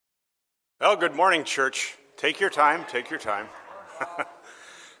Well, good morning, church. Take your time, take your time. A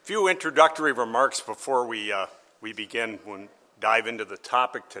few introductory remarks before we begin and dive into the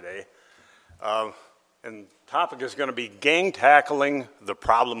topic today. And the topic is going to be gang tackling the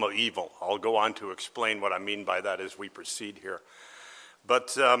problem of evil. I'll go on to explain what I mean by that as we proceed here.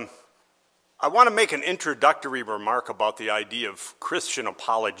 But I want to make an introductory remark about the idea of Christian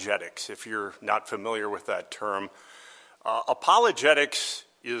apologetics, if you're not familiar with that term. Apologetics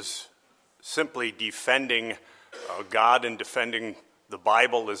is simply defending God and defending the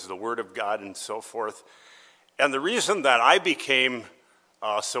Bible as the Word of God and so forth. And the reason that I became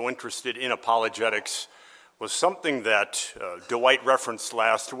so interested in apologetics was something that Dwight referenced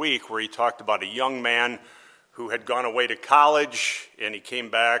last week, where he talked about a young man who had gone away to college, and he came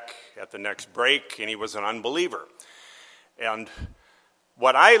back at the next break, and he was an unbeliever. And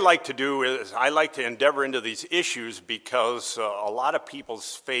what I like to do is I like to endeavor into these issues because a lot of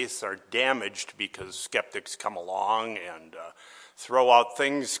people's faiths are damaged because skeptics come along and throw out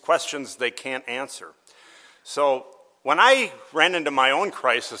questions they can't answer. So when I ran into my own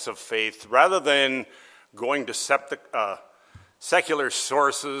crisis of faith, rather than going to secular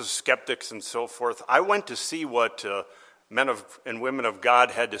sources, skeptics and so forth, I went to see what men and women of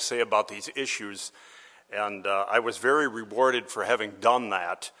God had to say about these issues. And I was very rewarded for having done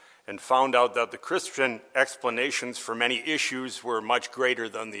that and found out that the Christian explanations for many issues were much greater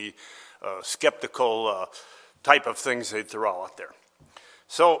than the skeptical type of things they throw out there.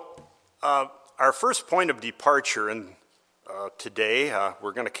 So our first point of departure today,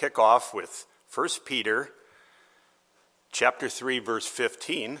 we're going to kick off with 1 Peter chapter 3, verse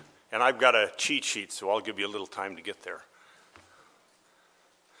 15. And I've got a cheat sheet, so I'll give you a little time to get there.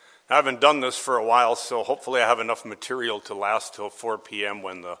 I haven't done this for a while, so hopefully I have enough material to last till 4 p.m.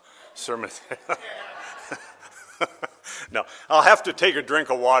 when the sermon... No, I'll have to take a drink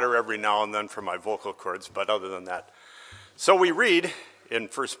of water every now and then for my vocal cords, but other than that. So we read in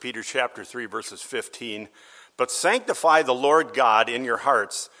 1 Peter chapter 3, verses 15, "But sanctify the Lord God in your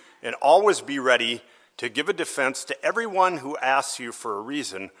hearts, and always be ready to give a defense to everyone who asks you for a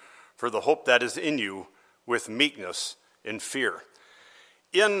reason for the hope that is in you with meekness and fear."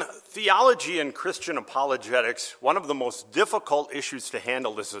 In theology and Christian apologetics, one of the most difficult issues to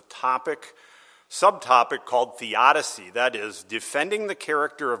handle is a subtopic called theodicy, that is, defending the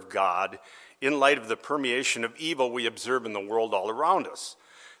character of God in light of the permeation of evil we observe in the world all around us.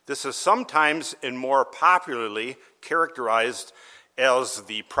 This is sometimes and more popularly characterized as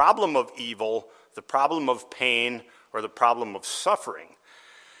the problem of evil, the problem of pain, or the problem of suffering.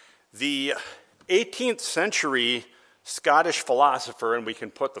 The 18th century Scottish philosopher, and we can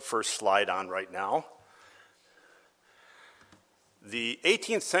put the first slide on right now. The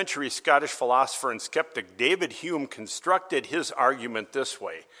 18th century Scottish philosopher and skeptic David Hume constructed his argument this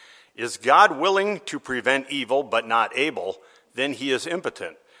way: "Is God willing to prevent evil but not able? Then he is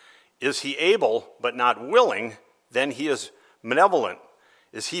impotent. Is he able but not willing? Then he is malevolent.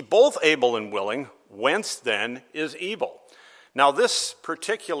 Is he both able and willing? Whence then is evil?" Now this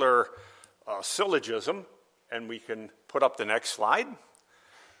particular syllogism, and we can put up the next slide.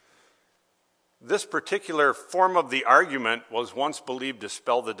 This particular form of the argument was once believed to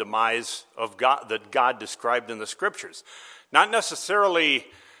spell the demise of God that God described in the scriptures. Not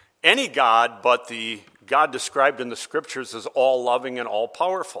necessarily any God, but the God described in the scriptures as all loving and all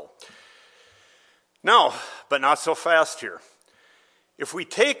powerful. Now, but not so fast here. If we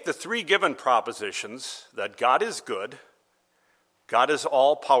take the three given propositions that God is good, God is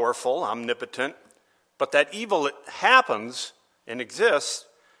all powerful, omnipotent, but that evil happens and exists,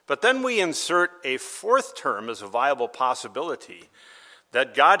 but then we insert a fourth term as a viable possibility,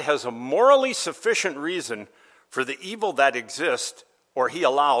 that God has a morally sufficient reason for the evil that exists, or he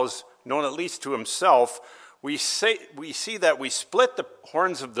allows, known at least to himself, we see that we split the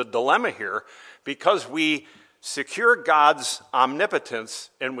horns of the dilemma here because we secure God's omnipotence,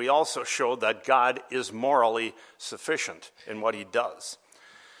 and we also show that God is morally sufficient in what he does.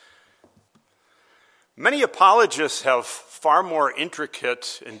 Many apologists have far more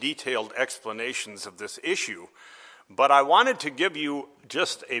intricate and detailed explanations of this issue, but I wanted to give you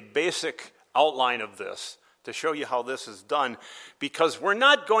just a basic outline of this to show you how this is done, because we're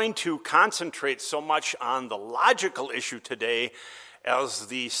not going to concentrate so much on the logical issue today as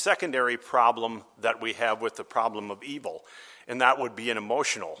the secondary problem that we have with the problem of evil, and that would be an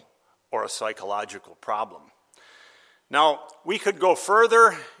emotional or a psychological problem. Now, we could go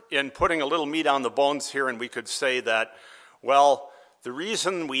further in putting a little meat on the bones here, and we could say that, well, the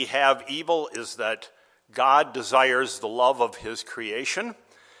reason we have evil is that God desires the love of his creation.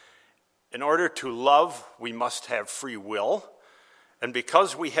 In order to love, we must have free will. And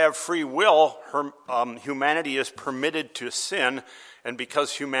because we have free will, humanity is permitted to sin. And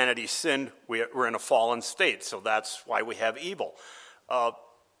because humanity sinned, we're in a fallen state. So that's why we have evil.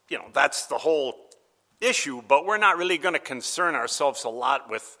 That's the whole issue, but we're not really going to concern ourselves a lot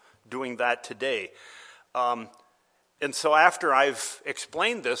with doing that today. And so after I've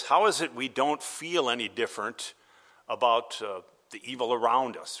explained this, how is it we don't feel any different about the evil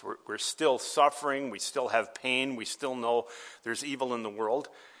around us? We're still suffering, we still have pain, we still know there's evil in the world.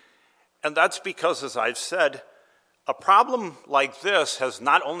 And that's because, as I've said, a problem like this has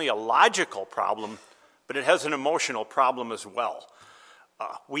not only a logical problem, but it has an emotional problem as well.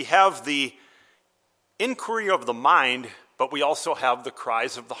 We have the inquiry of the mind, but we also have the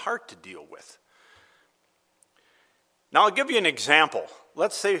cries of the heart to deal with. Now, I'll give you an example.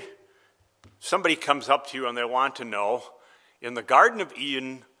 Let's say somebody comes up to you and they want to know, in the Garden of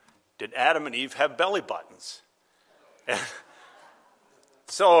Eden, did Adam and Eve have belly buttons?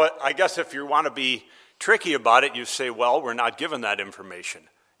 So I guess if you want to be tricky about it, you say, well, we're not given that information.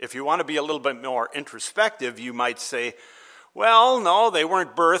 If you want to be a little bit more introspective, you might say, well, no, they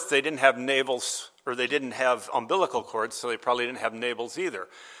weren't birthed, they didn't have navels, or they didn't have umbilical cords, so they probably didn't have navels either.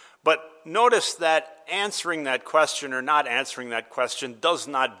 But notice that answering that question or not answering that question does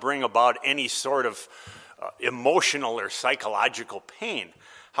not bring about any sort of emotional or psychological pain.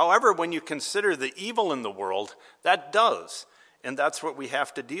 However, when you consider the evil in the world, that does, and that's what we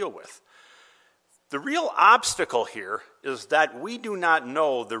have to deal with. The real obstacle here is that we do not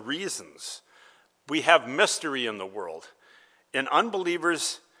know the reasons. We have mystery in the world, and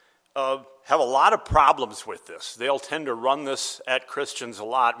unbelievers have a lot of problems with this. They'll tend to run this at Christians a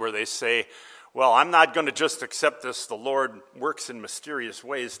lot, where they say, well, I'm not going to just accept this, the Lord works in mysterious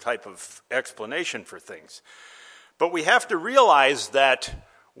ways type of explanation for things. But we have to realize that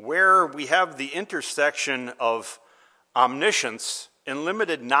where we have the intersection of omniscience and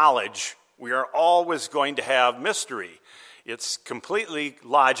limited knowledge, we are always going to have mystery. It's completely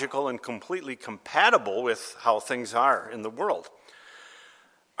logical and completely compatible with how things are in the world.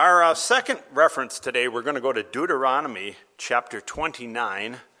 Our second reference today, we're going to go to Deuteronomy chapter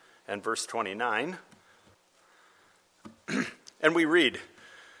 29 and verse 29. And we read,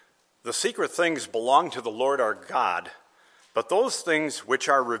 "The secret things belong to the Lord our God, but those things which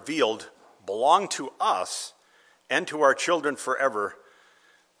are revealed belong to us and to our children forever,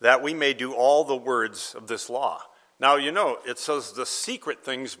 that we may do all the words of this law." Now, it says the secret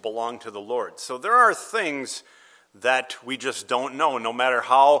things belong to the Lord. So there are things that we just don't know, no matter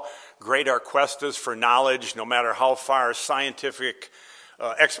how great our quest is for knowledge, no matter how far scientific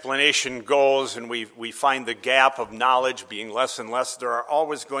explanation goes, and we find the gap of knowledge being less and less, there are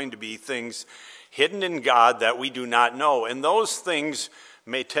always going to be things hidden in God that we do not know, and those things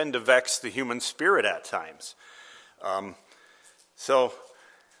may tend to vex the human spirit at times. So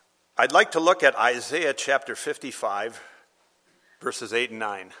I'd like to look at Isaiah chapter 55, verses 8 and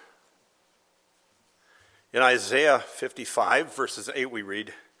 9. In Isaiah 55, verses 8, we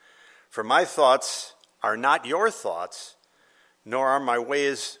read, "For my thoughts are not your thoughts, nor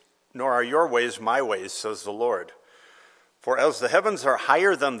are your ways my ways, says the Lord. For as the heavens are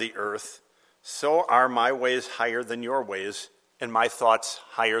higher than the earth, so are my ways higher than your ways, and my thoughts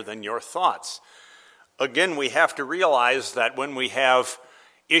higher than your thoughts." Again, we have to realize that when we have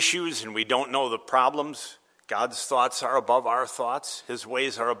issues and we don't know the problems, God's thoughts are above our thoughts, his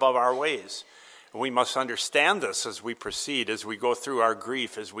ways are above our ways. We must understand this as we proceed, as we go through our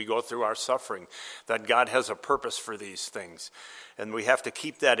grief, as we go through our suffering, that God has a purpose for these things. And we have to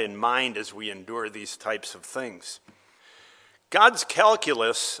keep that in mind as we endure these types of things. God's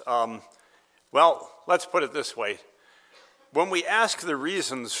calculus, let's put it this way. When we ask the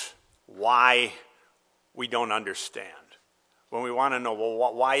reasons why we don't understand, when we want to know,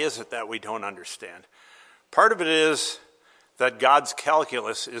 well, why is it that we don't understand? Part of it is that God's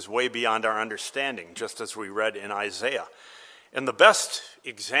calculus is way beyond our understanding, just as we read in Isaiah. And the best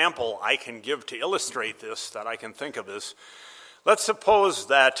example I can give to illustrate this that I can think of is, let's suppose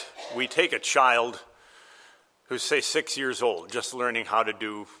that we take a child who's, say, 6 years old, just learning how to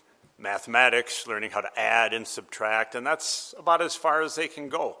do mathematics, learning how to add and subtract, and that's about as far as they can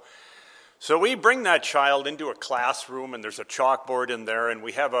go. So we bring that child into a classroom, and there's a chalkboard in there, and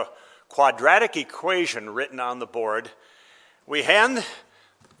we have a quadratic equation written on the board. We hand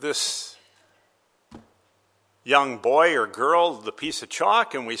this young boy or girl the piece of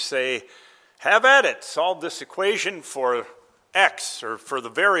chalk, and we say, have at it, solve this equation for X or for the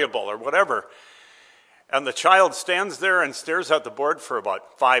variable or whatever. And the child stands there and stares at the board for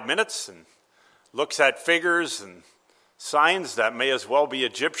about 5 minutes and looks at figures and signs that may as well be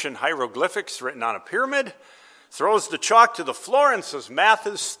Egyptian hieroglyphics written on a pyramid. throws the chalk to the floor and says, "Math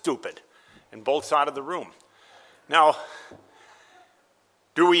is stupid," and bolts out of the room. Now,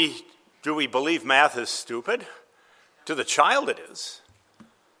 do we believe math is stupid? To the child it is,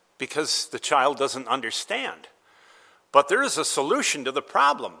 because the child doesn't understand. But there is a solution to the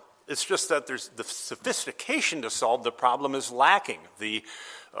problem. It's just that there's the sophistication to solve the problem is lacking, the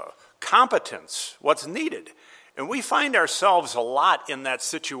competence, what's needed. And we find ourselves a lot in that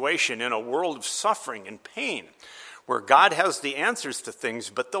situation in a world of suffering and pain, where God has the answers to things,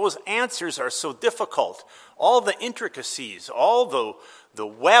 but those answers are so difficult. All the intricacies, all the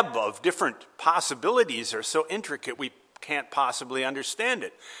web of different possibilities are so intricate we can't possibly understand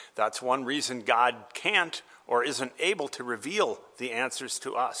it. That's one reason God can't or isn't able to reveal the answers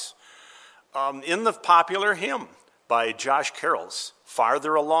to us. In the popular hymn by Josh Carroll's,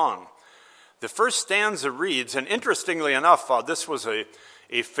 "Farther Along," the first stanza reads, and interestingly enough, this was a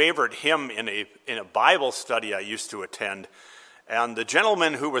favorite hymn in a Bible study I used to attend, and the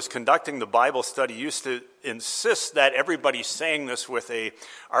gentleman who was conducting the Bible study used to insist that everybody sang this with a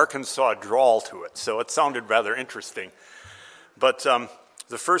Arkansas drawl to it, so it sounded rather interesting. But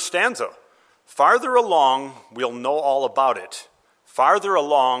the first stanza, "Farther along, we'll know all about it. Farther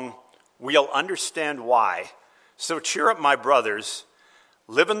along, we'll understand why. So cheer up, my brothers.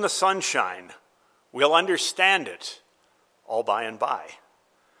 Live in the sunshine. We'll understand it all by and by."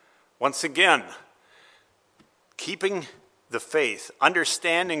 Once again, keeping the faith,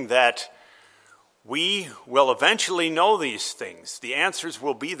 understanding that we will eventually know these things. The answers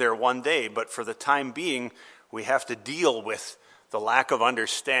will be there one day, but for the time being, we have to deal with the lack of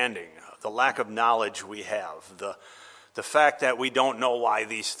understanding, the lack of knowledge we have, the fact that we don't know why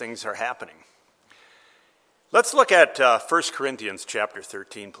these things are happening. Let's look at 1 Corinthians chapter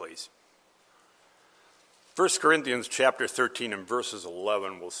 13, please. 1 Corinthians chapter 13 and verses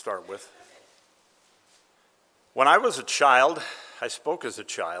 11 we'll start with. "When I was a child, I spoke as a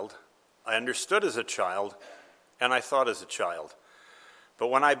child, I understood as a child, and I thought as a child. But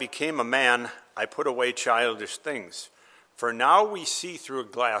when I became a man, I put away childish things. For now we see through a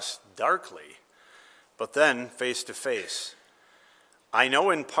glass darkly, but then face to face. I know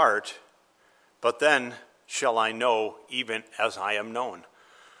in part, but then shall I know even as I am known."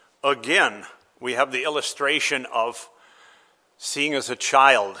 Again, we have the illustration of seeing as a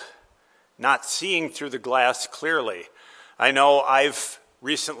child, not seeing through the glass clearly. I know I've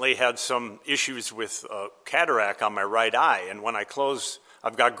recently had some issues with cataract on my right eye, and when I close,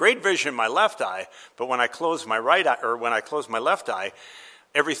 I've got great vision in my left eye, but when I close my right eye, or when I close my left eye,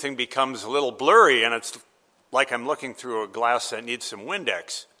 everything becomes a little blurry, and it's like I'm looking through a glass that needs some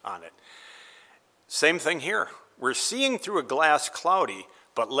Windex on it. Same thing here. We're seeing through a glass cloudy,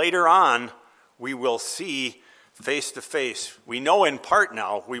 but later on, we will see face to face. We know in part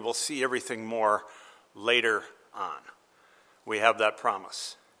now, we will see everything more later on. We have that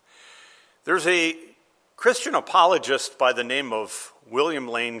promise. There's a Christian apologist by the name of William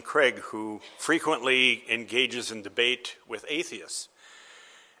Lane Craig who frequently engages in debate with atheists.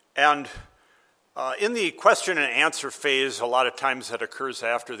 And in the question and answer phase, a lot of times that occurs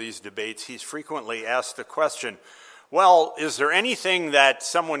after these debates, he's frequently asked the question, well, is there anything that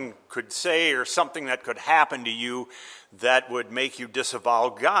someone could say or something that could happen to you that would make you disavow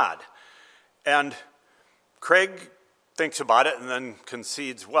God? And Craig thinks about it and then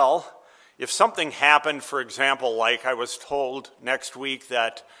concedes, well, if something happened, for example, like I was told next week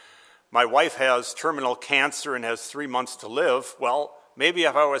that my wife has terminal cancer and has 3 months to live, well, maybe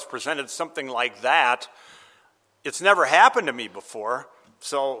if I was presented something like that, it's never happened to me before,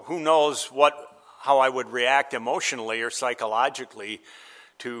 so who knows how I would react emotionally or psychologically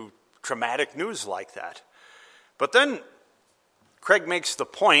to traumatic news like that. But then Craig makes the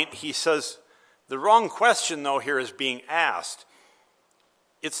point, he says, the wrong question, though, here is being asked.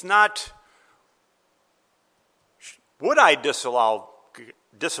 It's not, would I disavow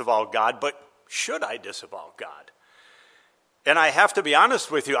God, but should I disavow God? And I have to be honest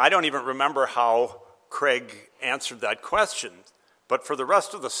with you, I don't even remember how Craig answered that question. But for the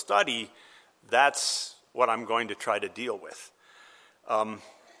rest of the study, that's what I'm going to try to deal with.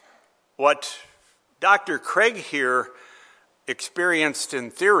 What Dr. Craig here experienced in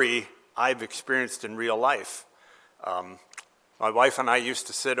theory, I've experienced in real life. My wife and I used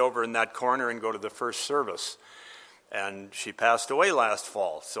to sit over in that corner and go to the first service. And she passed away last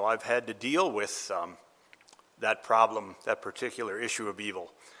fall, so I've had to deal with that problem, that particular issue of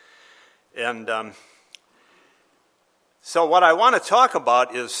evil. And so what I want to talk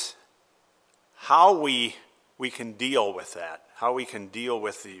about is how we can deal with that, how we can deal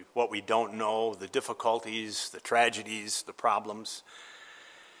with what we don't know, the difficulties, the tragedies, the problems.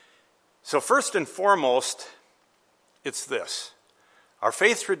 So first and foremost, It's this. Our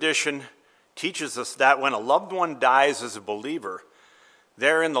faith tradition teaches us that when a loved one dies as a believer,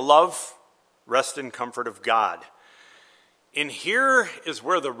 they're in the love, rest, and comfort of God. And here is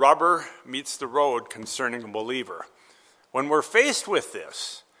where the rubber meets the road concerning a believer. When we're faced with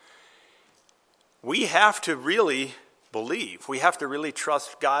this, we have to really believe. We have to really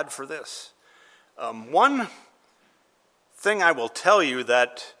trust God for this. One thing I will tell you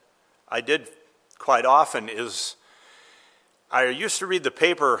that I did quite often is I used to read the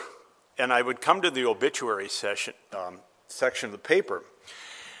paper, and I would come to the obituary section of the paper.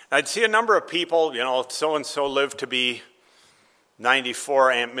 I'd see a number of people, so-and-so lived to be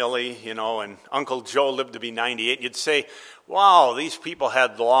 94, Aunt Millie, and Uncle Joe lived to be 98. And you'd say, wow, these people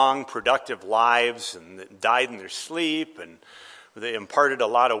had long, productive lives and died in their sleep, and they imparted a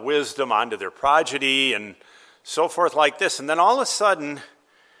lot of wisdom onto their progeny and so forth like this. And then all of a sudden,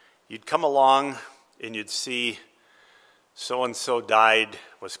 you'd come along and you'd see so-and-so died,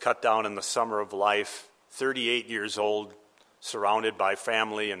 was cut down in the summer of life, 38 years old, surrounded by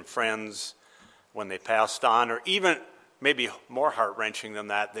family and friends when they passed on, or even maybe more heart-wrenching than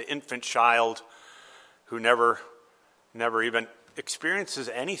that, the infant child who never even experiences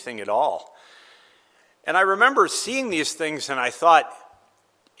anything at all. And I remember seeing these things, and I thought,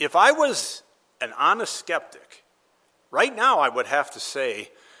 if I was an honest skeptic, right now I would have to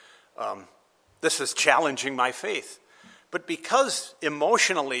say, this is challenging my faith. But because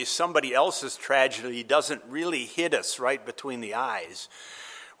emotionally somebody else's tragedy doesn't really hit us right between the eyes,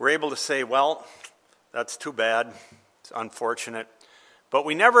 we're able to say, well, that's too bad. It's unfortunate. But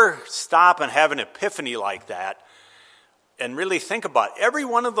we never stop and have an epiphany like that and really think about every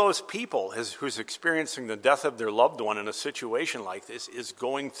one of those people who's experiencing the death of their loved one in a situation like this is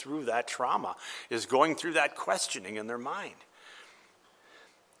going through that trauma, is going through that questioning in their mind.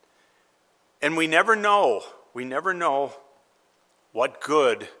 And we never know what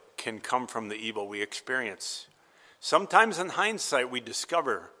good can come from the evil we experience. Sometimes in hindsight we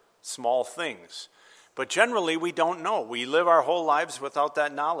discover small things, but generally we don't know. We live our whole lives without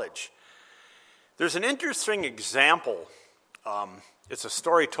that knowledge. There's an interesting example. It's a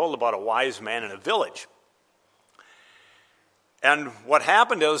story told about a wise man in a village. And what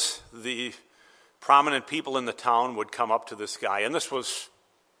happened is the prominent people in the town would come up to this guy, and this was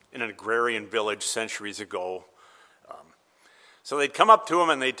in an agrarian village centuries ago. So they'd come up to him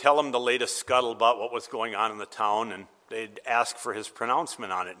and they'd tell him the latest scuttlebutt, what was going on in the town, and they'd ask for his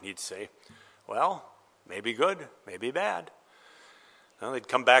pronouncement on it, and he'd say, well, maybe good, maybe bad. Well, they'd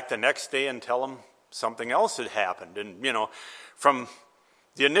come back the next day and tell him something else had happened. And, from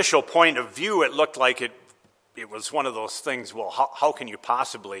the initial point of view, it looked like it was one of those things, well, how can you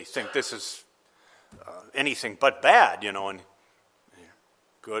possibly think this is anything but bad, and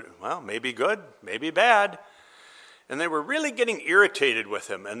good, well, maybe good, maybe bad. And they were really getting irritated with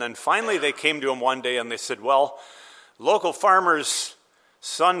him. And then finally they came to him one day and they said, well, local farmer's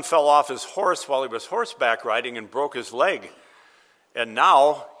son fell off his horse while he was horseback riding and broke his leg. And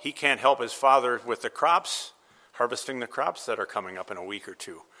now he can't help his father with the crops, harvesting the crops that are coming up in a week or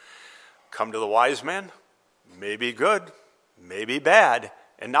two. Come to the wise man, maybe good, maybe bad.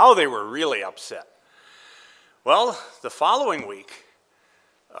 And now they were really upset. Well, the following week,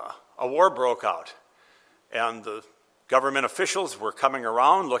 a war broke out. And the government officials were coming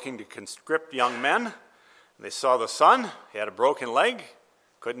around looking to conscript young men. And they saw the son, he had a broken leg,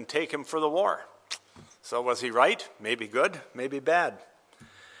 couldn't take him for the war. So was he right? Maybe good, maybe bad.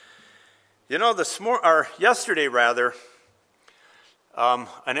 Yesterday,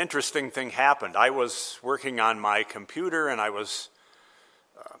 an interesting thing happened. I was working on my computer and I was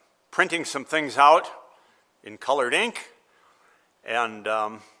printing some things out in colored ink, and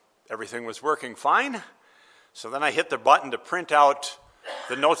everything was working fine. So then I hit the button to print out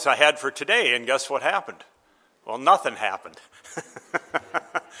the notes I had for today, and guess what happened? Well, nothing happened.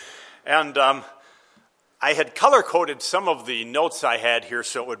 And I had color-coded some of the notes I had here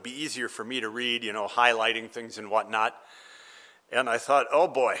so it would be easier for me to read, highlighting things and whatnot. And I thought, oh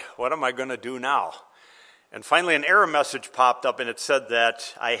boy, what am I going to do now? And finally an error message popped up, and it said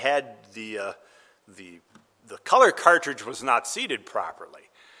that I had the color cartridge was not seated properly.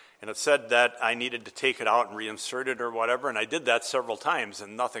 And it said that I needed to take it out and reinsert it or whatever, and I did that several times,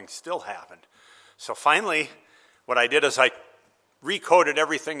 and nothing still happened. So finally, what I did is I recoded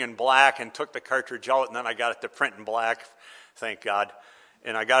everything in black and took the cartridge out, and then I got it to print in black, thank God,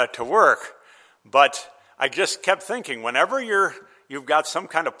 and I got it to work. But I just kept thinking, whenever you've got some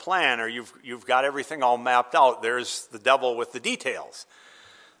kind of plan or you've got everything all mapped out, there's the devil with the details.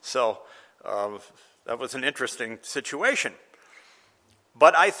 So that was an interesting situation.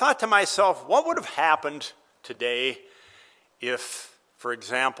 But I thought to myself, what would have happened today if, for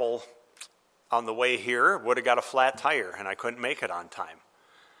example, on the way here, would have got a flat tire and I couldn't make it on time.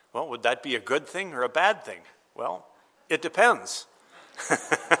 Well, would that be a good thing or a bad thing? Well, it depends.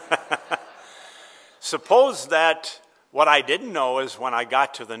 Suppose that what I didn't know is when I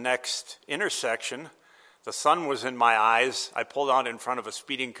got to the next intersection, the sun was in my eyes. I pulled out in front of a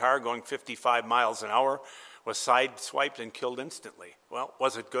speeding car going 55 miles an hour, was sideswiped and killed instantly. Well,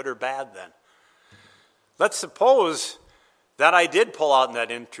 was it good or bad then? Let's suppose that I did pull out in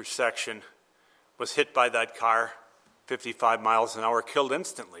that intersection, was hit by that car, 55 miles an hour, killed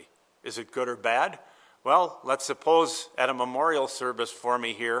instantly. Is it good or bad? Well, let's suppose at a memorial service for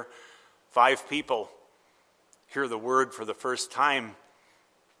me here, 5 people hear the word for the first time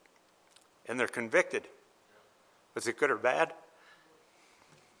and they're convicted. Was it good or bad?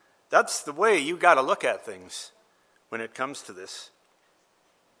 That's the way you got to look at things when it comes to this.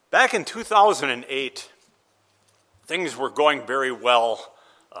 Back in 2008, things were going very well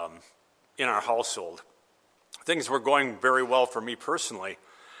in our household. Things were going very well for me personally.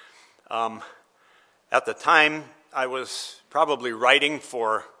 At the time, I was probably writing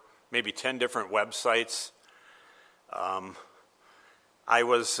for maybe 10 different websites. I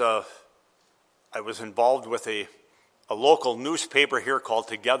was involved with a local newspaper here called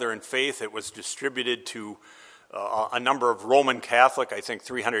Together in Faith. It was distributed to a number of Roman Catholic, I think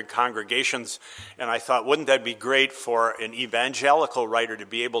 300 congregations, and I thought, wouldn't that be great for an evangelical writer to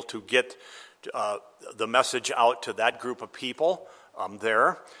be able to get the message out to that group of people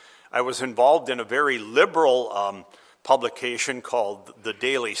there. I was involved in a very liberal publication called The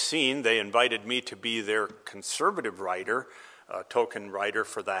Daily Scene. They invited me to be their conservative writer, token writer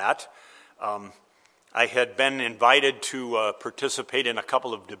for that. I had been invited to participate in a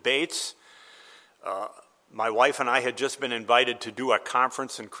couple of debates. My wife and I had just been invited to do a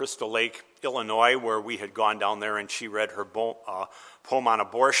conference in Crystal Lake, Illinois, where we had gone down there and she read her poem on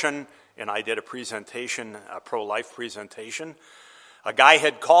abortion, and I did a presentation, a pro-life presentation. A guy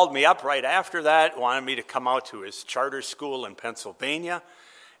had called me up right after that, wanted me to come out to his charter school in Pennsylvania.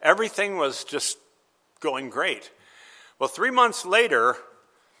 Everything was just going great. Well, 3 months later,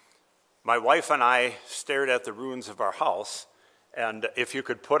 my wife and I stared at the ruins of our house, and if you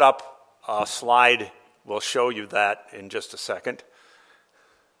could put up a slide, we'll show you that in just a second.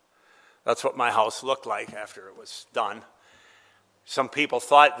 That's what my house looked like after it was done. Some people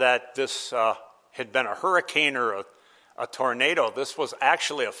thought that this had been a hurricane or a tornado. This was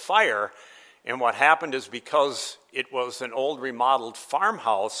actually a fire, and what happened is because it was an old remodeled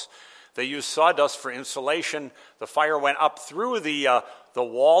farmhouse, they used sawdust for insulation. The fire went up through the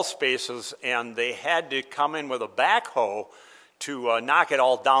wall spaces, and they had to come in with a backhoe to knock it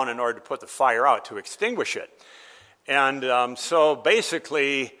all down in order to put the fire out, to extinguish it. And so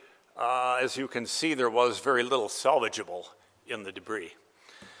basically, as you can see, there was very little salvageable in the debris.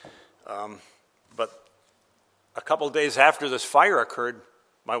 But a couple of days after this fire occurred,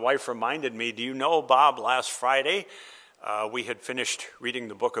 my wife reminded me, do you know, Bob, last Friday we had finished reading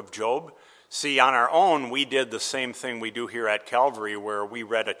the book of Job. See, on our own, we did the same thing we do here at Calvary, where we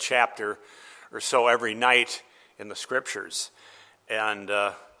read a chapter or so every night in the scriptures. And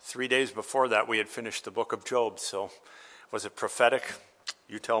 3 days before that, we had finished the book of Job. So was it prophetic?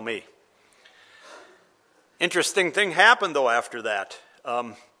 You tell me. Interesting thing happened, though, after that.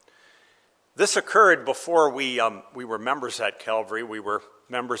 This occurred before we were members at Calvary. We were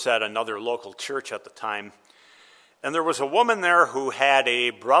members at another local church at the time. And there was a woman there who had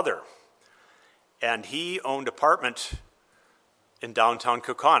a brother, and he owned apartment in downtown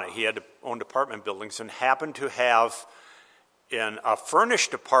Kaukauna. He had owned apartment buildings and happened to have a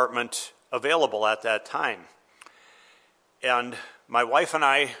furnished apartment available at that time. And my wife and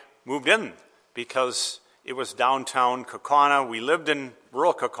I moved in because it was downtown Kaukauna. We lived in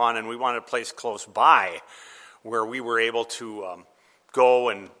rural Kaukauna, and we wanted a place close by where we were able to go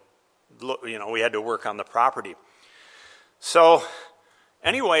and look, we had to work on the property. So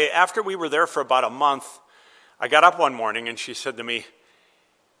anyway, after we were there for about a month, I got up one morning and she said to me,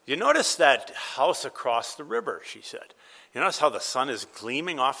 you notice that house across the river, she said. You notice how the sun is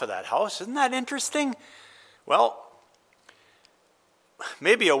gleaming off of that house? Isn't that interesting? Well,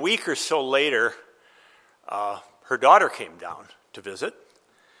 maybe a week or so later, her daughter came down to visit,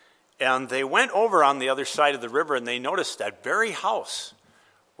 and they went over on the other side of the river, and they noticed that very house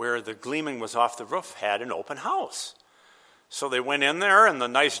where the gleaming was off the roof had an open house. So they went in there, and the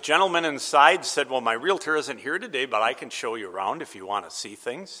nice gentleman inside said, well, my realtor isn't here today, but I can show you around if you want to see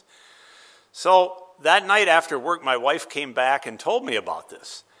things. So that night after work, my wife came back and told me about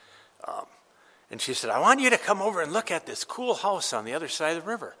this. And she said, I want you to come over and look at this cool house on the other side of the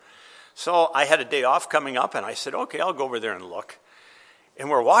river. So I had a day off coming up, and I said, okay, I'll go over there and look. And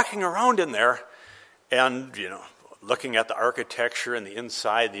we're walking around in there, and, looking at the architecture and the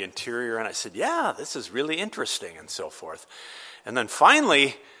inside, the interior, and I said, yeah, this is really interesting, and so forth. And then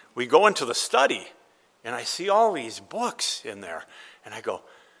finally, we go into the study, and I see all these books in there, and I go,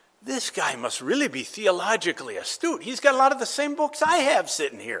 this guy must really be theologically astute. He's got a lot of the same books I have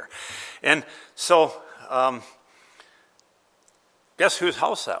sitting here. And so, guess whose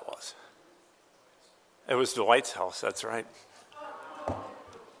house that was? It was Dwight's house, that's right.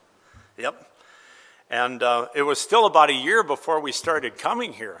 Yep. And it was still about a year before we started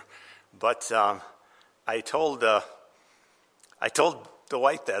coming here. But I told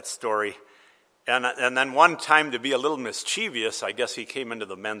Dwight that story. And then one time, to be a little mischievous, I guess he came into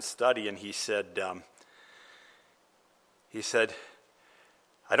the men's study and he said,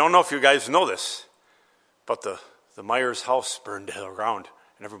 I don't know if you guys know this, but the Myers house burned to the ground.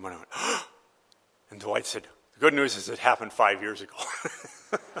 And everyone went, oh! And Dwight said, the good news is it happened 5 years ago.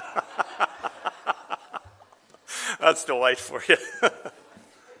 That's Dwight for you.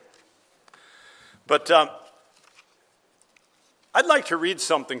 But I'd like to read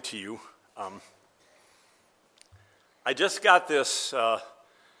something to you. I just got this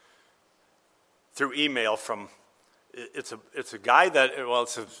through email from, it's a guy that,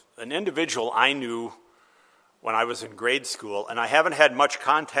 it's an individual I knew when I was in grade school, and I haven't had much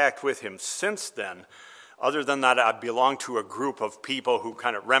contact with him since then, other than that I belong to a group of people who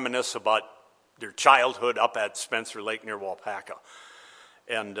kind of reminisce about their childhood up at Spencer Lake near Waupaca.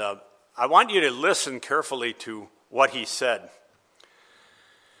 And I want you to listen carefully to what he said.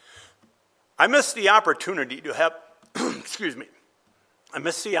 I missed the opportunity to have, I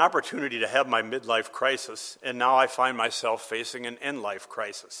missed the opportunity to have my midlife crisis, and now I find myself facing an end-life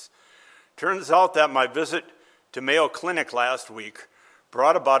crisis. Turns out that my visit to Mayo Clinic last week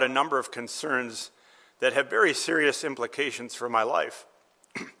brought about a number of concerns that have very serious implications for my life.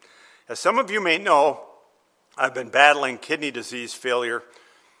 As some of you may know, I've been battling kidney disease failure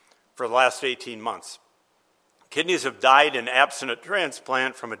for the last 18 months. Kidneys have died, and absent a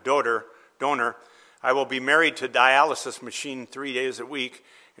transplant from a donor, I will be married to a dialysis machine 3 days a week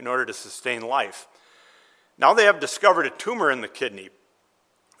in order to sustain life. Now they have discovered a tumor in the kidney.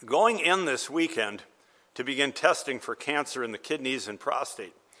 Going in this weekend to begin testing for cancer in the kidneys and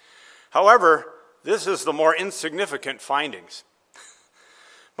prostate. However, this is the more insignificant findings.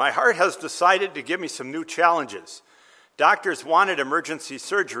 My heart has decided to give me some new challenges. Doctors wanted emergency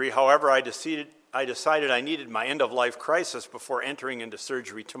surgery. However, I decided I needed my end-of-life crisis before entering into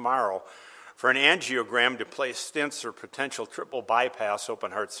surgery tomorrow for an angiogram to place stents or potential triple bypass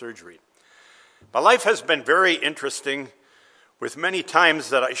open heart surgery. My life has been very interesting, with many times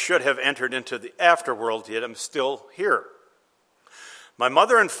that I should have entered into the afterworld, yet I'm still here. My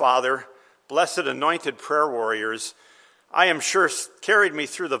mother and father, blessed anointed prayer warriors, I am sure carried me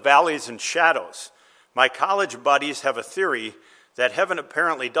through the valleys and shadows. My college buddies have a theory that heaven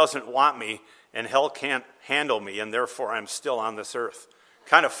apparently doesn't want me and hell can't handle me, and therefore I'm still on this earth.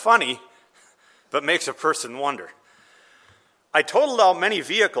 Kind of funny, but makes a person wonder. I totaled out many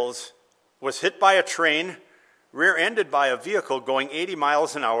vehicles, was hit by a train, rear-ended by a vehicle going 80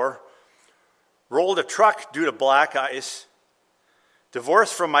 miles an hour, rolled a truck due to black ice,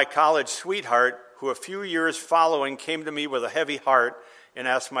 divorced from my college sweetheart, who a few years following came to me with a heavy heart and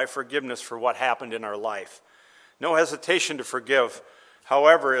asked my forgiveness for what happened in our life. No hesitation to forgive.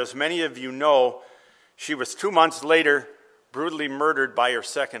 However, as many of you know, she was 2 months later brutally murdered by her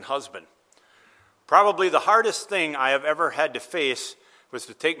second husband. Probably the hardest thing I have ever had to face was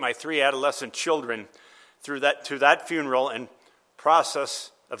to take my 3 adolescent children to that funeral and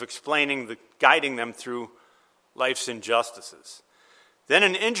process of guiding them through life's injustices. Then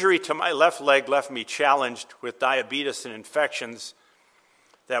an injury to my left leg left me challenged with diabetes and infections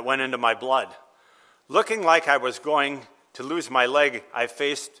that went into my blood. Looking like I was going to lose my leg, I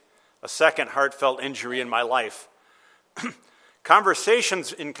faced a second heartfelt injury in my life.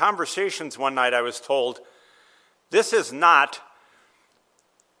 Conversations one night I was told, this is not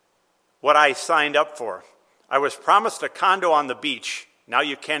what I signed up for. I was promised a condo on the beach. Now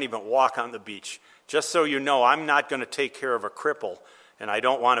you can't even walk on the beach. Just so you know, I'm not going to take care of a cripple, and I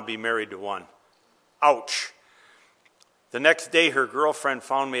don't want to be married to one. Ouch. The next day, her girlfriend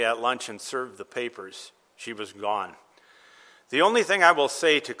found me at lunch and served the papers. She was gone. The only thing I will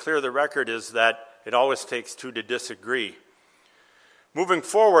say to clear the record is that it always takes two to disagree. Moving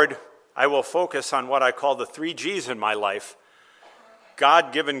forward, I will focus on what I call the 3 G's in my life.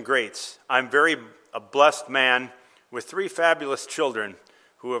 God-given greats. I'm a blessed man with 3 fabulous children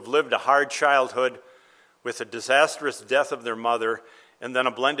who have lived a hard childhood with a disastrous death of their mother and then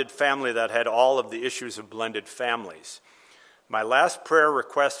a blended family that had all of the issues of blended families. My last prayer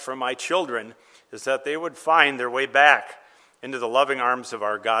request for my children is that they would find their way back into the loving arms of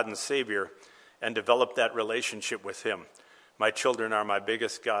our God and Savior and develop that relationship with Him. My children are my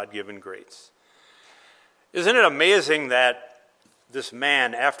biggest God-given greats. Isn't it amazing that this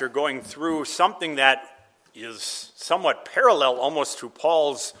man, after going through something that is somewhat parallel almost to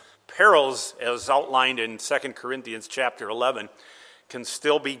Paul's perils as outlined in 2 Corinthians chapter 11, can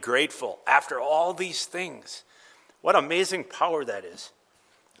still be grateful after all these things? What amazing power that is.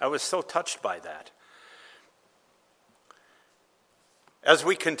 I was so touched by that. As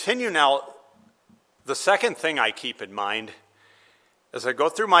we continue now, the second thing I keep in mind, as I go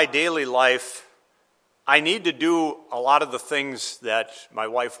through my daily life, I need to do a lot of the things that my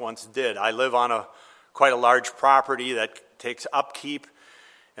wife once did. I live on quite a large property that takes upkeep,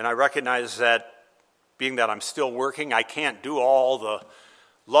 and I recognize that being that I'm still working, I can't do all the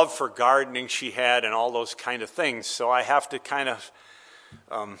love for gardening she had and all those kind of things. So I have to kind of,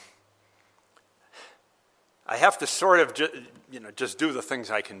 just do the things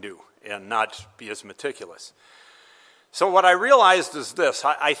I can do and not be as meticulous. So what I realized is this.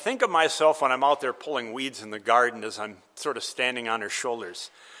 I think of myself when I'm out there pulling weeds in the garden as I'm sort of standing on her shoulders.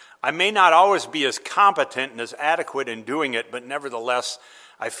 I may not always be as competent and as adequate in doing it, but nevertheless,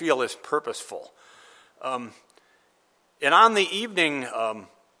 I feel as purposeful. And on the evening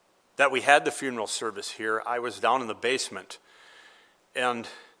that we had the funeral service here, I was down in the basement. And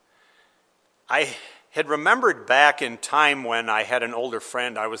I had remembered back in time when I had an older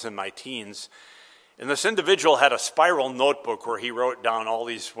friend, I was in my teens, and this individual had a spiral notebook where he wrote down all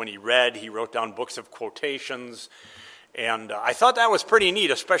these, when he read, he wrote down books of quotations. And I thought that was pretty neat,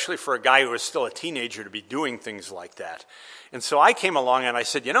 especially for a guy who was still a teenager to be doing things like that. And so I came along and I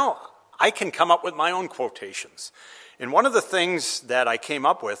said, I can come up with my own quotations. And one of the things that I came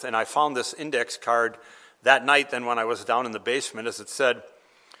up with, and I found this index card that night then when I was down in the basement, is it said,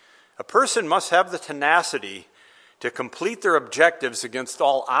 "A person must have the tenacity to complete their objectives against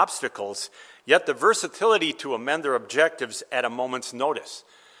all obstacles, yet the versatility to amend their objectives at a moment's notice."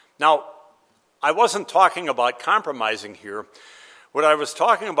 Now, I wasn't talking about compromising here. What I was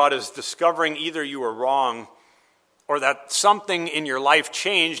talking about is discovering either you were wrong or that something in your life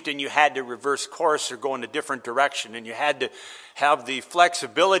changed and you had to reverse course or go in a different direction, and you had to have the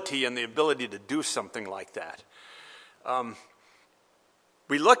flexibility and the ability to do something like that.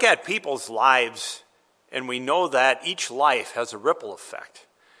 We look at people's lives and we know that each life has a ripple effect.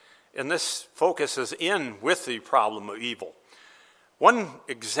 And this focuses in with the problem of evil. One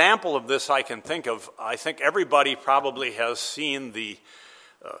example of this I can think of, I think everybody probably has seen the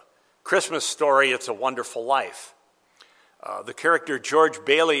Christmas story, It's a Wonderful Life. The character George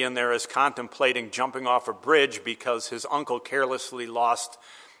Bailey in there is contemplating jumping off a bridge because his uncle carelessly lost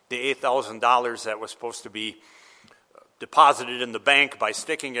the $8,000 that was supposed to be deposited in the bank by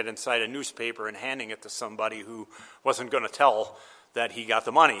sticking it inside a newspaper and handing it to somebody who wasn't going to tell that he got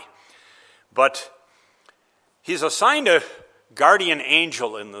the money. But he's assigned a guardian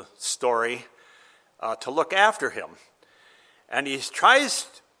angel in the story to look after him. And he tries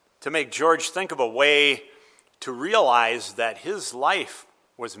to make George think of a way to realize that his life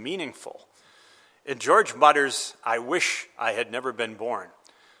was meaningful. And George mutters, "I wish I had never been born."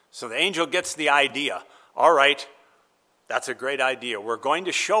 So the angel gets the idea. All right, that's a great idea. We're going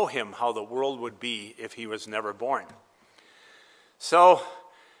to show him how the world would be if he was never born. So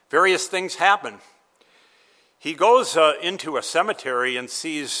various things happen. He goes into a cemetery and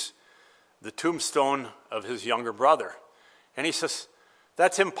sees the tombstone of his younger brother. And he says,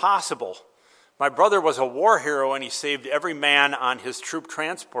 "That's impossible. My brother was a war hero and he saved every man on his troop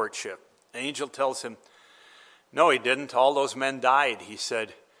transport ship." The angel tells him, "No, he didn't. All those men died." He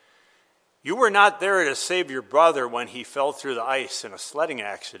said, "You were not there to save your brother when he fell through the ice in a sledding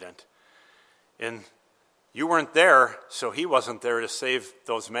accident. And you weren't there, so he wasn't there to save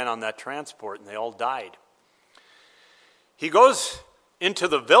those men on that transport, and they all died." He goes into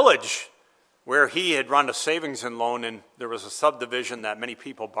the village where he had run a savings and loan, and there was a subdivision that many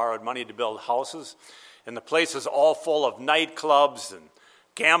people borrowed money to build houses, and the place is all full of nightclubs and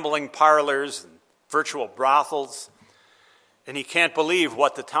gambling parlors and virtual brothels, and he can't believe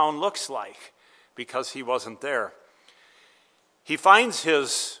what the town looks like because he wasn't there. He finds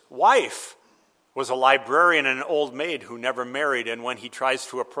his wife was a librarian and an old maid who never married, and when he tries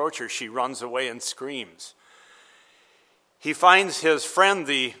to approach her, she runs away and screams. He finds his friend,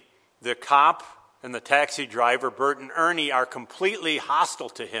 the cop and the taxi driver, Bert and Ernie, are completely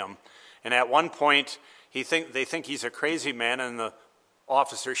hostile to him. And at one point, they think he's a crazy man, and the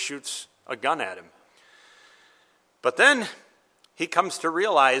officer shoots a gun at him. But then he comes to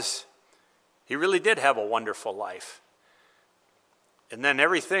realize he really did have a wonderful life. And then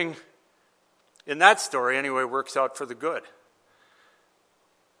everything in that story, anyway, works out for the good.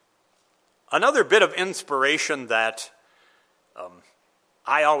 Another bit of inspiration that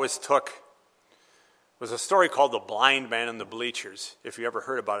I always took was a story called The Blind Man in the Bleachers, if you ever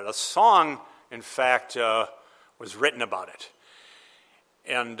heard about it. A song, in fact, was written about it.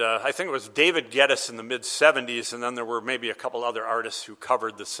 And I think it was David Geddes in the mid-'70s, and then there were maybe a couple other artists who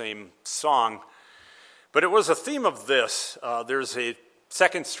covered the same song. But it was a theme of this. There's a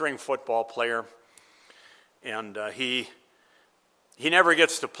second-string football player, and he never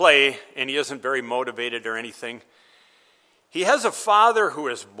gets to play, and he isn't very motivated or anything. He has a father who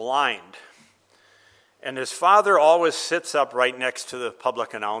is blind, and his father always sits up right next to the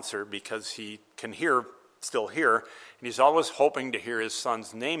public announcer because he can still hear, and he's always hoping to hear his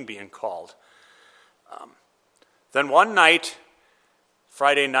son's name being called. Then one night,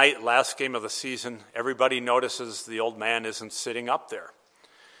 Friday night, last game of the season, everybody notices the old man isn't sitting up there.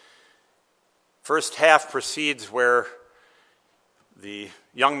 First half proceeds where the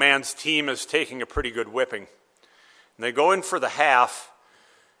young man's team is taking a pretty good whipping. And they go in for the half,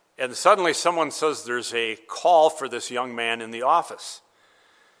 and suddenly someone says there's a call for this young man in the office.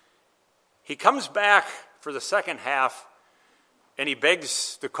 He comes back for the second half, and he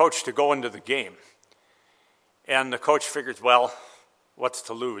begs the coach to go into the game. And the coach figures, well, what's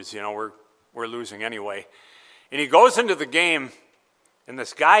to lose? We're losing anyway. And he goes into the game, and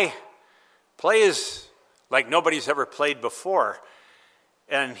this guy plays like nobody's ever played before.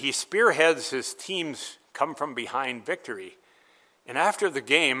 And he spearheads his team's come-from-behind victory. And after the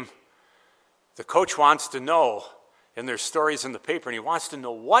game, the coach wants to know, and there's stories in the paper, and he wants to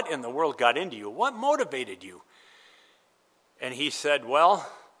know what in the world got into you, what motivated you. And he said, well,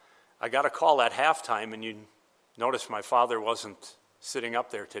 I got a call at halftime, and you notice my father wasn't sitting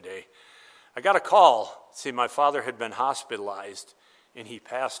up there today. I got a call. See, my father had been hospitalized, and he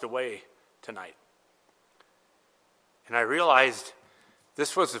passed away tonight. And I realized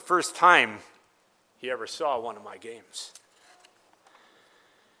this was the first time he ever saw one of my games.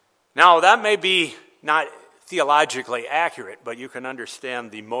 Now, that may be not theologically accurate, but you can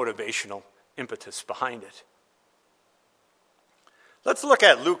understand the motivational impetus behind it. Let's look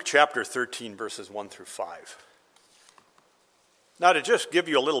at Luke chapter 13, verses 1 through 5. Now, to just give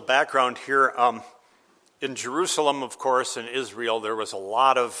you a little background here, in Jerusalem, of course, in Israel, there was a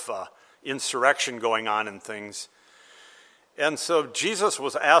lot of insurrection going on and things. And so Jesus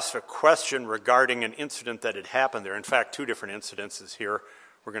was asked a question regarding an incident that had happened there. In fact, two different incidences here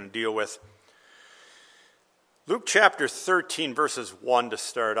we're going to deal with. Luke chapter 13, verses 1 to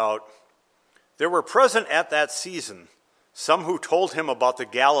start out. There were present at that season some who told him about the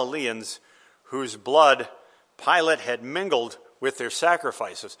Galileans whose blood Pilate had mingled with their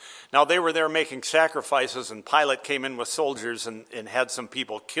sacrifices. Now, they were there making sacrifices, and Pilate came in with soldiers and had some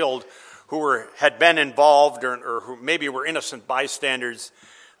people killed who had been involved or who maybe were innocent bystanders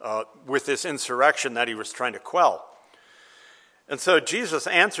with this insurrection that he was trying to quell. And so Jesus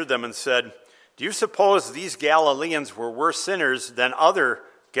answered them and said, do you suppose these Galileans were worse sinners than other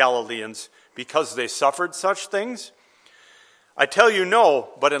Galileans because they suffered such things? I tell you no,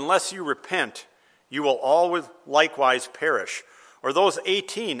 but unless you repent, you will all likewise perish. Or those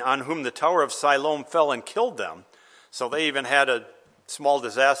 18 on whom the Tower of Siloam fell and killed them, so they even had a small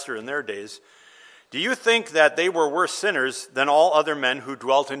disaster in their days. Do you think that they were worse sinners than all other men who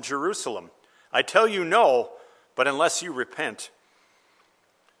dwelt in Jerusalem? I tell you no, but unless you repent,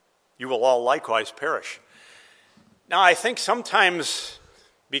 you will all likewise perish. Now, I think sometimes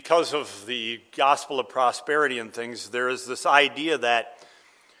because of the gospel of prosperity and things, there is this idea that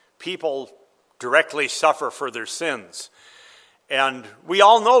people directly suffer for their sins. And we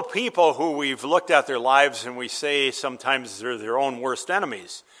all know people who we've looked at their lives and we say sometimes they're their own worst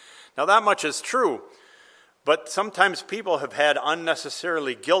enemies. Now, that much is true. But sometimes people have had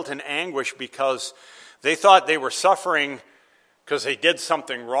unnecessarily guilt and anguish because they thought they were suffering because they did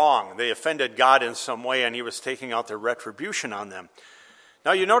something wrong. They offended God in some way, and he was taking out their retribution on them.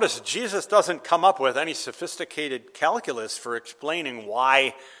 Now, you notice Jesus doesn't come up with any sophisticated calculus for explaining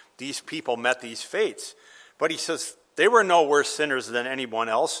why these people met these fates. But he says they were no worse sinners than anyone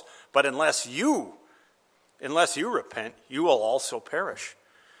else, but unless you repent, you will also perish.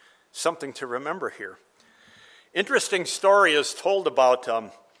 Something to remember here. Interesting story is told about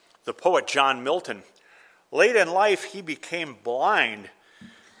the poet John Milton. Late in life, he became blind,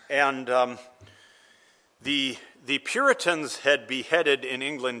 and the Puritans had beheaded in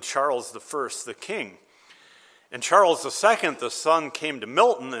England Charles I, the king. And Charles II, the son, came to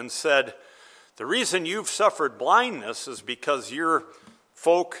Milton and said, the reason you've suffered blindness is because your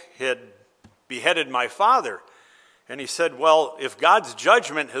folk had beheaded my father. And he said, well, if God's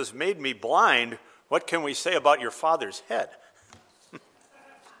judgment has made me blind, what can we say about your father's head?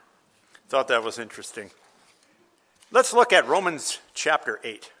 Thought that was interesting. Let's look at Romans chapter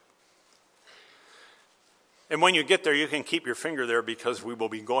 8. And when you get there, you can keep your finger there because we will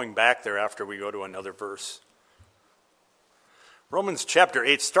be going back there after we go to another verse. Romans chapter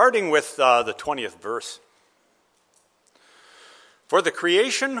 8, starting with the 20th verse. For the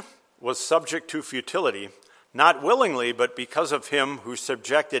creation was subject to futility, not willingly, but because of him who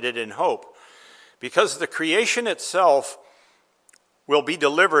subjected it in hope. Because the creation itself will be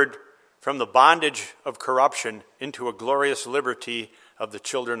delivered from the bondage of corruption into a glorious liberty of the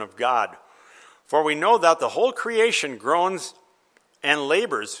children of God. For we know that the whole creation groans and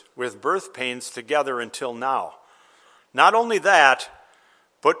labors with birth pains together until now. Not only that,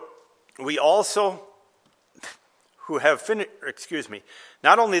 but we also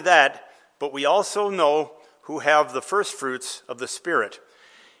Not only that, but we also know who have the first fruits of the Spirit.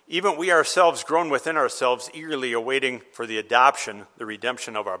 Even we ourselves groan within ourselves, eagerly awaiting for the adoption, the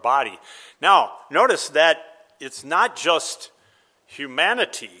redemption of our body. Now, notice that it's not just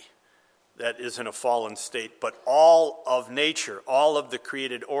humanity that is in a fallen state, but all of nature, all of the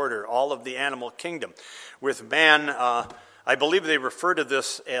created order, all of the animal kingdom. With man, I believe they refer to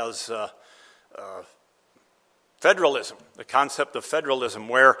this as federalism, the concept of federalism,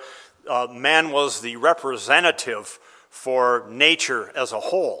 where man was the representative for nature as a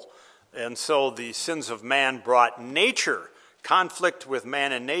whole. And so the sins of man brought nature, conflict with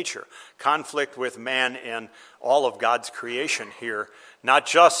man and nature, conflict with man and all of God's creation here, not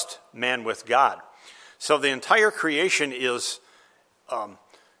just man with God. So the entire creation is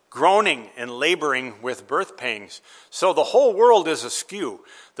groaning and laboring with birth pangs. So the whole world is askew.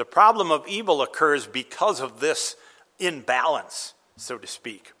 The problem of evil occurs because of this imbalance, so to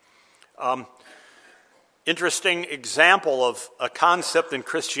speak. Interesting example of a concept in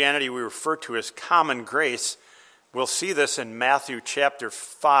Christianity we refer to as common grace. We'll see this in Matthew chapter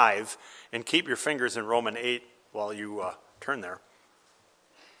 5, and keep your fingers in Romans 8 while you turn there.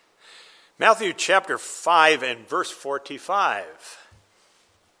 Matthew chapter 5 and verse 45.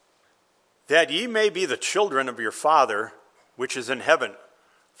 That ye may be the children of your Father which is in heaven,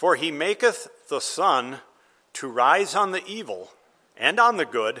 for he maketh the sun to rise on the evil and on the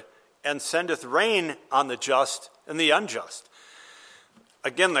good, and sendeth rain on the just and the unjust.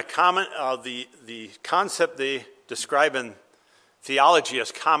 Again, the concept they describe in theology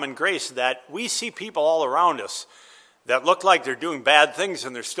as common grace, that we see people all around us that look like they're doing bad things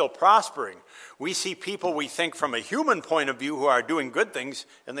and they're still prospering. We see people we think from a human point of view who are doing good things,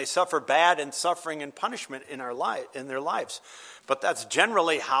 and they suffer bad and suffering and punishment in their lives. But that's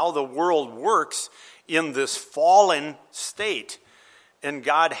generally how the world works in this fallen state. And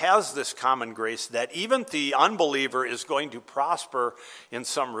God has this common grace that even the unbeliever is going to prosper in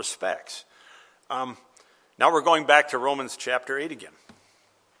some respects. Now we're going back to Romans chapter 8 again.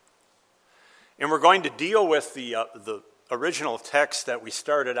 And we're going to deal with the original text that we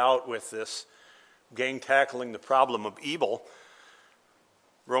started out with, this gang tackling the problem of evil.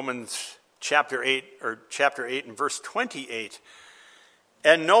 Romans chapter 8 and verse 28.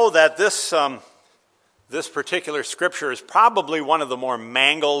 And know that this particular scripture is probably one of the more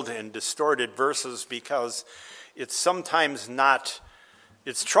mangled and distorted verses because it's sometimes not,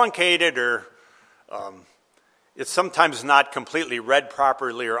 it's truncated or it's sometimes not completely read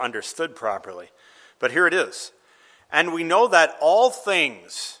properly or understood properly. But here it is. And we know that all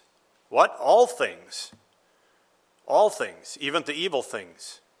things, what? All things, even the evil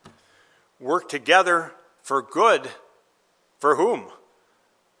things, work together for good. For whom?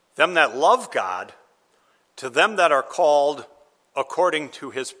 Them that love God, to them that are called according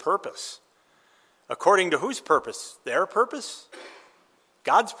to his purpose. According to whose purpose? Their purpose?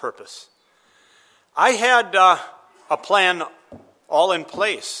 God's purpose. I had a plan all in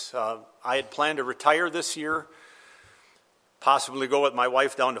place. I had planned to retire this year, possibly go with my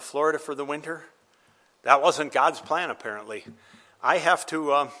wife down to Florida for the winter. That wasn't God's plan, apparently. I have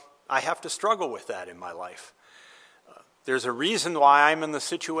to struggle with that in my life. There's a reason why I'm in the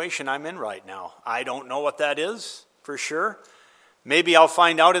situation I'm in right now. I don't know what that is for sure. Maybe I'll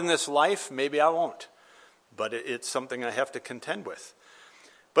find out in this life, maybe I won't. But it's something I have to contend with.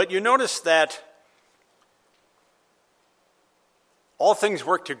 But you notice that all things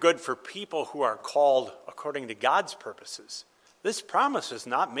work to good for people who are called according to God's purposes. This promise is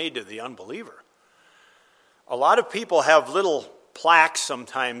not made to the unbeliever. A lot of people have little plaques,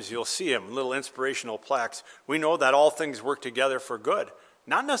 sometimes you'll see them, little inspirational plaques. We know that all things work together for good.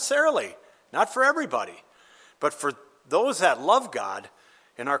 Not necessarily. Not for everybody, but for those that love God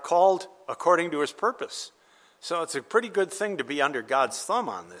and are called according to his purpose. So it's a pretty good thing to be under God's thumb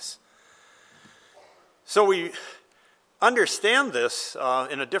on this. So we understand this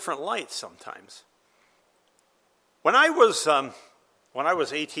in a different light sometimes. When I was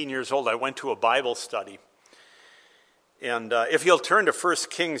 18 years old, I went to a Bible study. And if you'll turn to 1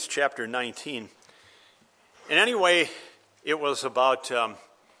 Kings chapter 19. And anyway, it was about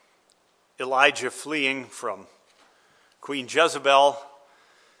Elijah fleeing from Queen Jezebel.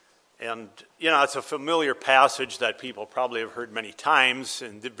 And, it's a familiar passage that people probably have heard many times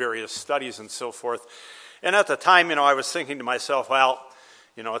in various studies and so forth. And at the time, I was thinking to myself, well,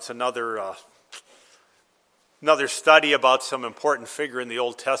 it's another study about some important figure in the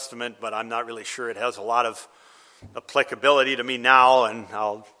Old Testament, but I'm not really sure it has a lot of applicability to me now, and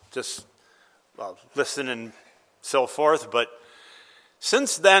I'll just listen and so forth. But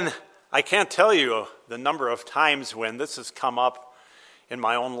since then, I can't tell you the number of times when this has come up in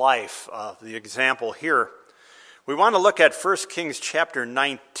my own life. The example here, we want to look at 1 Kings chapter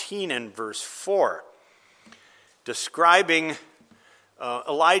 19 and verse 4, describing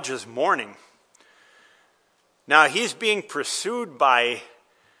Elijah's mourning. Now, he's being pursued by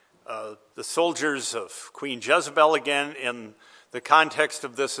the soldiers of Queen Jezebel again. In the context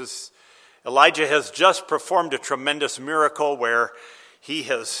of this is Elijah has just performed a tremendous miracle where he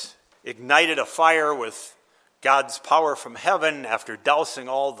has ignited a fire with God's power from heaven after dousing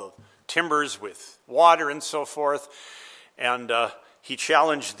all the timbers with water and so forth. And he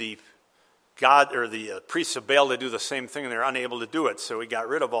challenged the priests of Baal to do the same thing, and they're unable to do it. So he got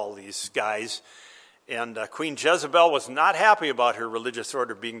rid of all these guys. And Queen Jezebel was not happy about her religious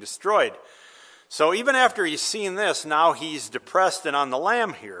order being destroyed. So even after he's seen this, now he's depressed and on the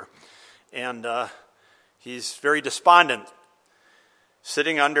lam here. And he's very despondent,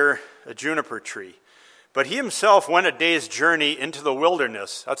 sitting under a juniper tree. But he himself went a day's journey into the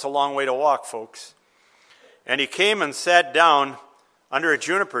wilderness. That's a long way to walk, folks. And he came and sat down under a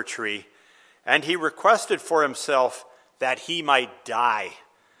juniper tree, and he requested for himself that he might die.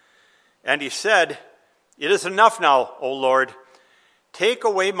 And he said, "It is enough now, O Lord. Take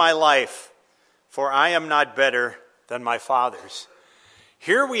away my life, for I am not better than my fathers."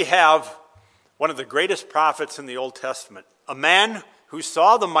 Here we have one of the greatest prophets in the Old Testament, a man who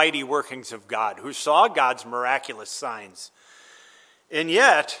saw the mighty workings of God, who saw God's miraculous signs. And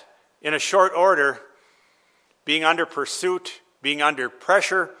yet, in a short order, being under pursuit, being under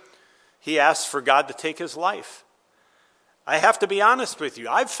pressure, he asks for God to take his life. I have to be honest with you.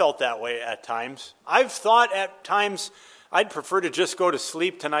 I've felt that way at times. I've thought at times I'd prefer to just go to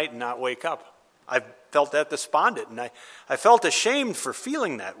sleep tonight and not wake up. I've felt that despondent, and I felt ashamed for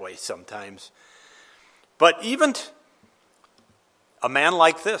feeling that way sometimes. But even a man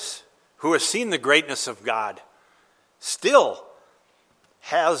like this, who has seen the greatness of God, still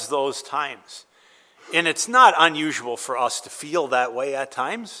has those times. And it's not unusual for us to feel that way at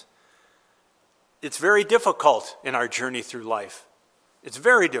times. It's very difficult in our journey through life. It's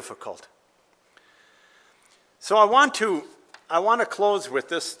very difficult. So I want to close with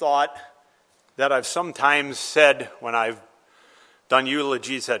this thought that I've sometimes said when I've done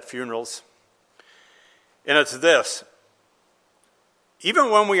eulogies at funerals. And it's this: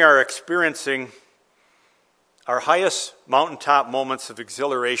 even when we are experiencing our highest mountaintop moments of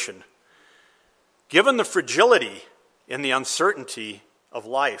exhilaration, given the fragility and the uncertainty of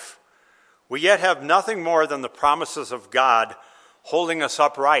life, we yet have nothing more than the promises of God holding us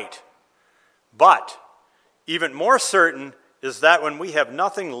upright. But even more certain is that when we have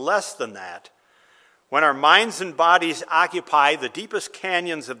nothing less than that, when our minds and bodies occupy the deepest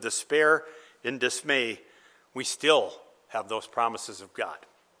canyons of despair and dismay, we still have those promises of God.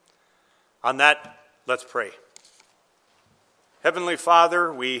 On that, let's pray. Heavenly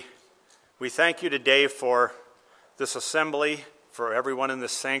Father, we thank you today for this assembly, for everyone in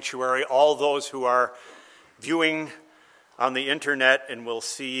this sanctuary, all those who are viewing on the internet and will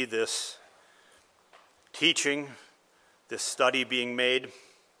see this teaching, this study being made.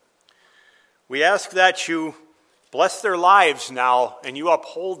 We ask that you bless their lives now and you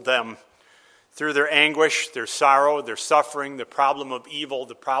uphold them through their anguish, their sorrow, their suffering, the problem of evil,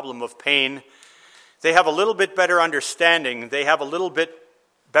 the problem of pain. They have a little bit better understanding. They have a little bit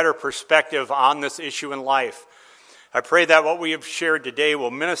better perspective on this issue in life. I pray that what we have shared today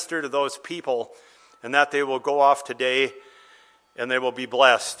will minister to those people and that they will go off today and they will be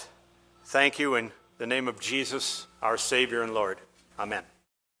blessed. Thank you in the name of Jesus, our Savior and Lord. Amen.